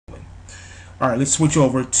All right, let's switch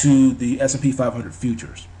over to the S&P 500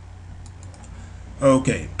 futures.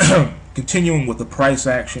 Okay, continuing with the price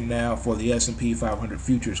action now for the S&P 500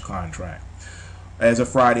 futures contract. As of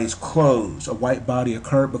Friday's close, a white body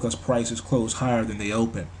occurred because prices closed higher than they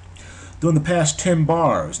opened. During the past 10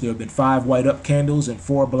 bars, there have been 5 white up candles and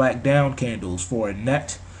 4 black down candles for a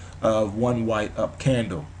net of 1 white up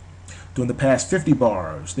candle. During the past 50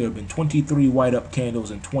 bars, there have been 23 white up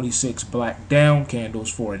candles and 26 black down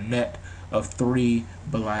candles for a net of 3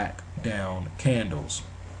 black down candles.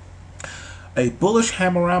 A bullish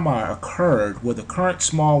hammerama occurred where the current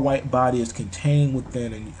small white body is contained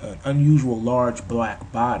within an unusual large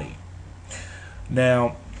black body.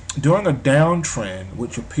 Now, during a downtrend,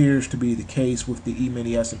 which appears to be the case with the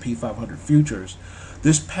eMini S&P 500 futures,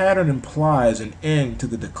 this pattern implies an end to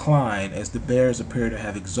the decline as the bears appear to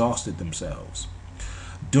have exhausted themselves.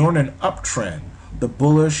 During an uptrend, the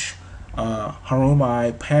bullish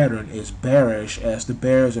Harumai pattern is bearish as the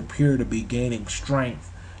bears appear to be gaining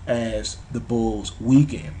strength as the bulls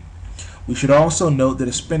weaken. We should also note that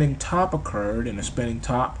a spinning top occurred, and a spinning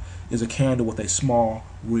top is a candle with a small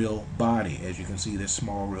real body. As you can see, this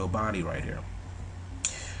small real body right here.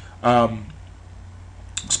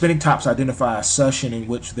 Spinning tops identify a session in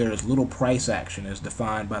which there is little price action as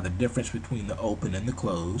defined by the difference between the open and the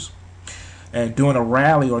close. And during a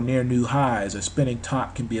rally or near new highs, a spinning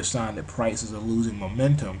top can be a sign that prices are losing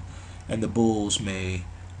momentum and the bulls may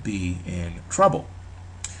be in trouble.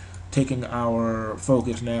 Taking our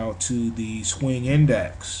focus now to the swing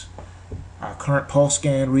index. Our current pulse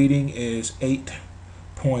scan reading is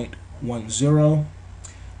 8.10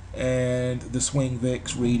 and the swing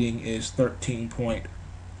VIX reading is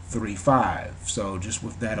 13.35. So just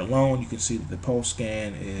with that alone, you can see that the pulse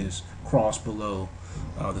scan is crossed below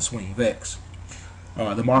the swing VIX.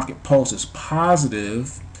 The market pulse is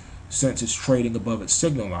positive since it's trading above its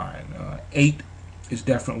signal line. 8 is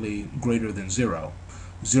definitely greater than 0.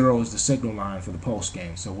 0 is the signal line for the pulse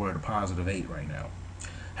scan, so we're at a positive 8 right now.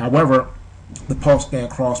 However, the pulse scan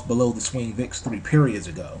crossed below the swing VIX 3 periods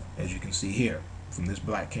ago, as you can see here. From this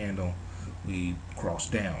black candle, we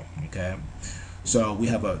crossed down. Okay, so we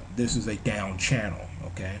have this is a down channel.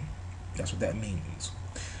 Okay, that's what that means.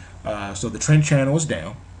 So the trend channel is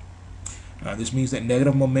down. This means that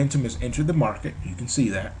negative momentum has entered the market. You can see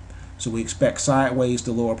that. So we expect sideways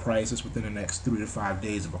to lower prices within the next 3 to 5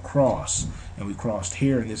 days of a cross. And we crossed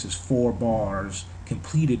here, and this is 4 bars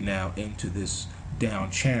completed now into this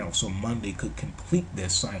down channel. So Monday could complete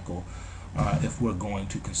this cycle if we're going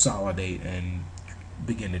to consolidate and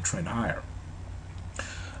begin to trend higher.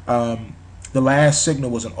 The last signal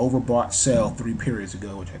was an overbought sell 3 periods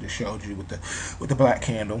ago, which I just showed you with the black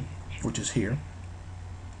candle, which is here.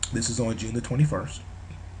 This is on June the 21st.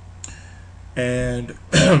 And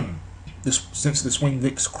since the swing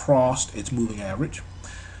VIX crossed its moving average,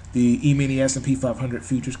 the eMini S&P 500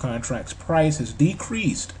 futures contract's price has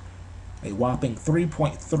decreased a whopping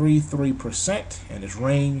 3.33% and has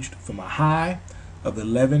ranged from a high of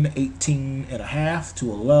 1118.5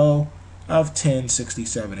 to a low of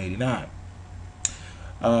 1067.89.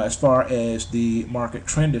 As far as the market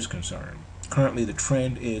trend is concerned, currently the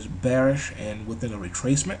trend is bearish and within a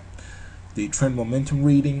retracement. The trend momentum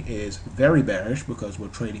reading is very bearish because we're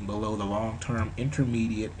trading below the long-term,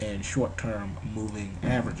 intermediate, and short-term moving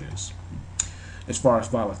averages. As far as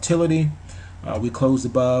volatility, we closed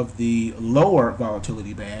above the lower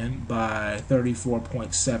volatility band by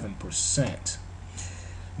 34.7%.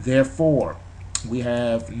 Therefore, we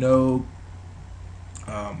have no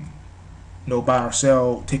buy or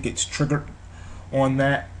sell tickets triggered on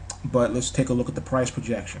that, but let's take a look at the price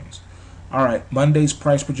projections. All right, Monday's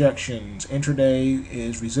price projections. Intraday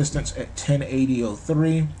is resistance at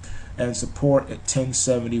 1080.03 and support at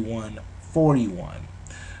 1071.41.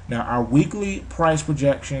 Now, our weekly price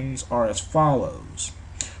projections are as follows.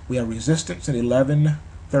 We have resistance at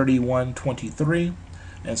 1131.23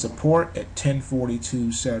 and support at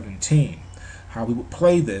 1042.17. How we would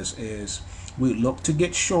play this is we look to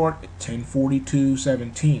get short at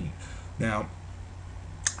 1042.17. Now,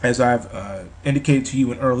 as I've indicated to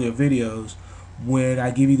you in earlier videos, when I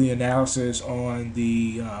give you the analysis on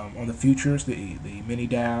the futures, the mini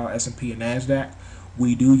Dow, S&P, and NASDAQ,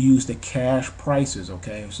 we do use the cash prices.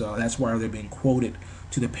 Okay, so that's why they're being quoted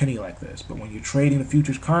to the penny like this. But when you're trading the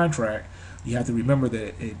futures contract, you have to remember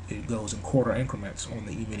that it goes in quarter increments on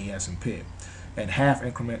the eMini S&P and half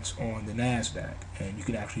increments on the NASDAQ, and you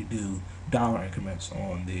can actually do dollar increments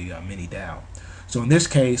on the mini Dow. So in this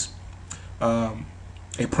case,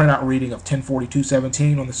 a printout reading of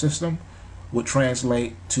 1042.17 on the system would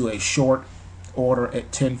translate to a short order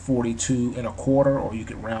at 1042.25, or you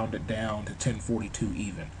could round it down to 1042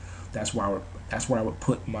 even. That's where I would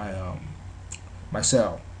put my my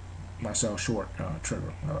sell short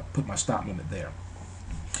trigger. Put my stop limit there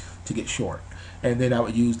to get short, and then I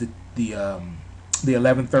would use the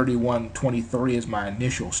 11/31/23 as my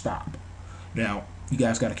initial stop. Now you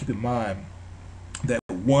guys got to keep in mind that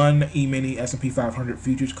one eMini S&P 500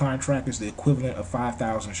 futures contract is the equivalent of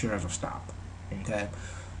 5,000 shares of stock. Okay,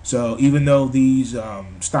 so even though these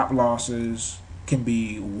stop losses can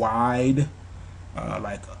be wide,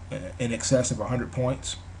 like in excess of 100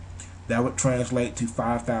 points, that would translate to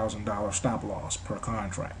 $5,000 stop loss per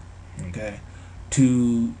contract. Okay,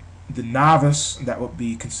 to the novice, that would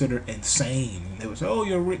be considered insane. They would say, "Oh,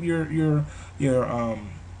 your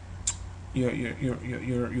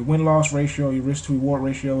win-loss ratio, your risk-to-reward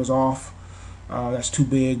ratio is off. That's too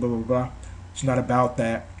big." Blah blah blah. It's not about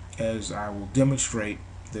that, as I will demonstrate.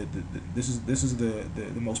 This is the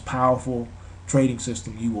most powerful trading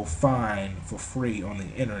system you will find for free on the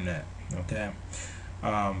internet. Okay,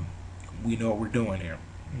 we know what we're doing here.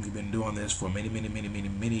 We've been doing this for many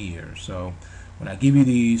years. So when I give you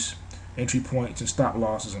these entry points and stop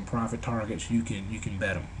losses and profit targets, you can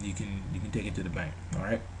bet them. You can take it to the bank. All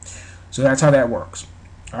right. So that's how that works.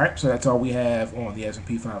 All right. So that's all we have on the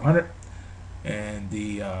S&P 500, and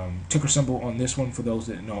the ticker symbol on this one, for those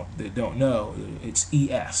that don't know, it's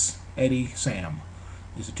ES. Eddie Sam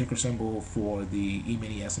is the ticker symbol for the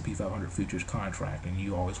eMini S&P 500 futures contract, and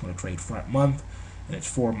you always want to trade front month, and it's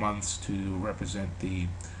 4 months to represent the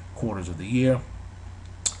quarters of the year.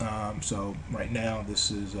 So right now this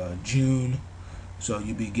is June, so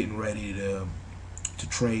you'll be getting ready to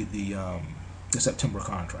trade the September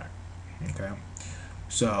contract. Okay,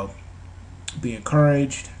 so be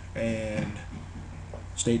encouraged and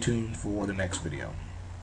stay tuned for the next video.